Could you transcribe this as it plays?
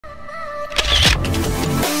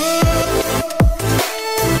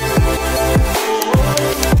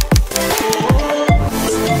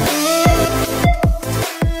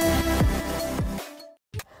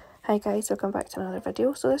Hi guys, welcome back to another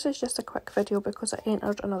video. So this is just a quick video because I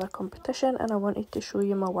entered another competition and I wanted to show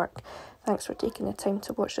you my work. Thanks for taking the time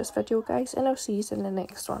to watch this video guys, and I'll see you in the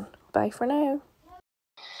next one. Bye for now.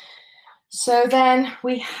 So then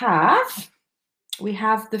we have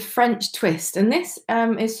the French twist, and this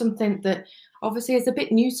is something that obviously is a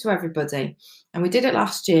bit new to everybody, and we did it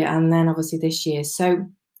last year and then obviously this year. So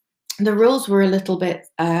the rules were a little bit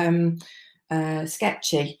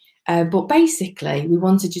sketchy. But basically, we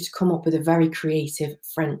wanted you to come up with a very creative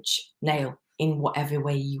French nail in whatever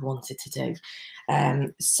way you wanted to do.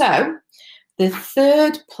 So the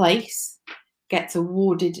third place gets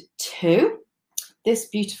awarded to this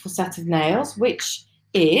beautiful set of nails, which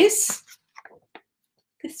is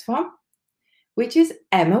this one, which is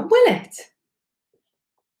Emma Willett.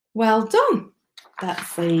 Well done.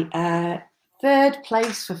 That's the third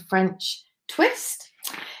place for French twist.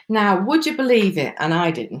 Now, would you believe it? And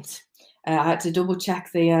I didn't. I had to double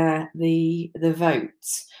check the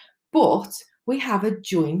votes, but we have a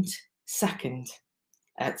joint second.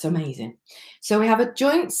 It's amazing. So we have a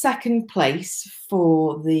joint second place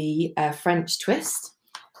for the French twist,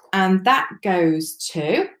 and that goes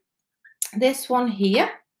to this one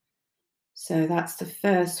here. So that's the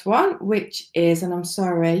first one, which is, and I'm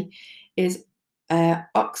sorry, is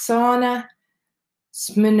Oksana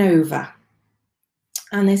Smirnova.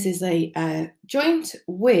 And this is a joint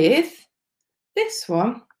with this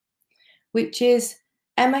one, which is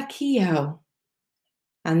Emma Kehoe.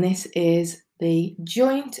 And this is the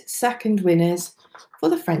joint second winners for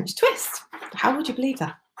the French twist. How would you believe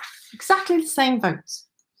that? Exactly the same votes.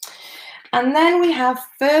 And then we have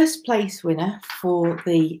first place winner for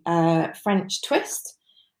the French twist.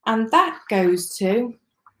 And that goes to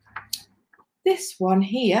this one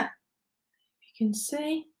here, you can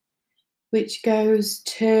see, which goes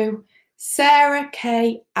to Sarah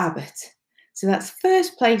K. Abbott. So that's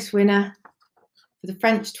first place winner for the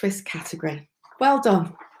French twist category. Well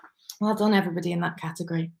done. Well done, everybody in that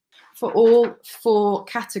category, for all 4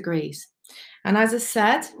 categories. And as I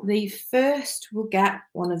said, the first will get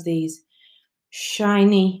one of these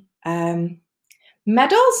shiny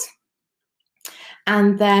medals.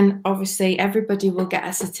 And then obviously everybody will get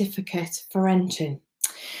a certificate for entering.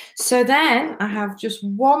 So then I have just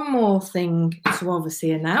one more thing to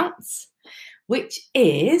obviously announce, which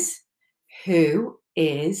is who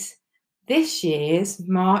is this year's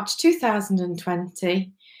March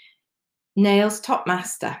 2020 Nails Top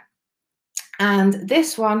Master. And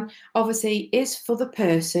this one obviously is for the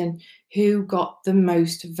person who got the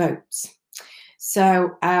most votes.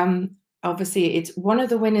 So obviously it's one of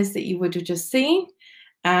the winners that you would have just seen,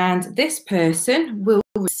 and this person will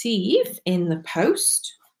receive in the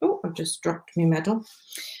post, oh, I've just dropped my medal,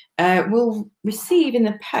 will receive in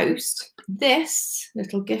the post this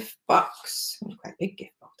little gift box, quite a big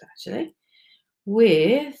gift box actually,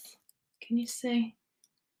 with, can you see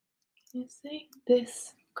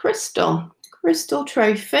this crystal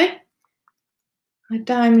trophy, a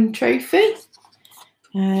diamond trophy.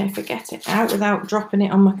 If I get it out without dropping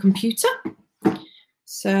it on my computer.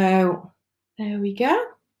 So there we go.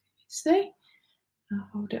 See? I'll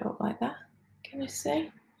hold it up like that. Can you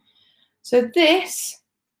see? So this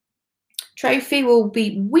trophy will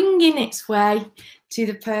be winging its way to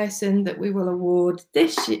the person that we will award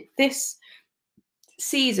this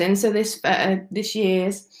season. So this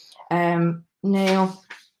year's Nails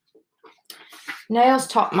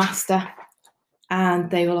Top Master.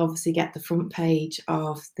 And they will obviously get the front page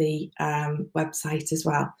of the website as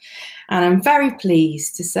well. And I'm very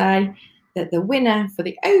pleased to say that the winner for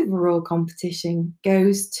the overall competition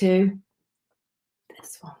goes to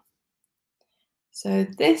this one. So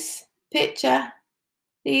this picture,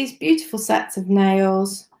 these beautiful sets of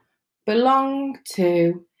nails belong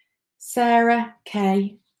to Sarah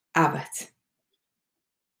K. Abbott.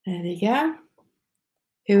 There you go.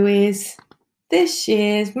 Who is this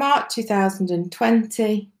year's March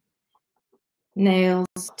 2020 Nails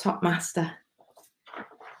Top Master.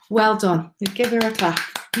 Well done. Give her a clap.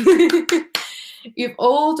 You've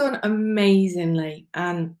all done amazingly,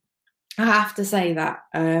 and I have to say that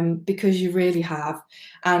because you really have.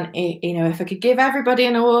 And you know, if I could give everybody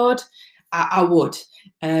an award, I would,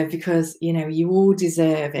 because you know, you all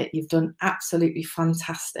deserve it. You've done absolutely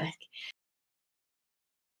fantastic.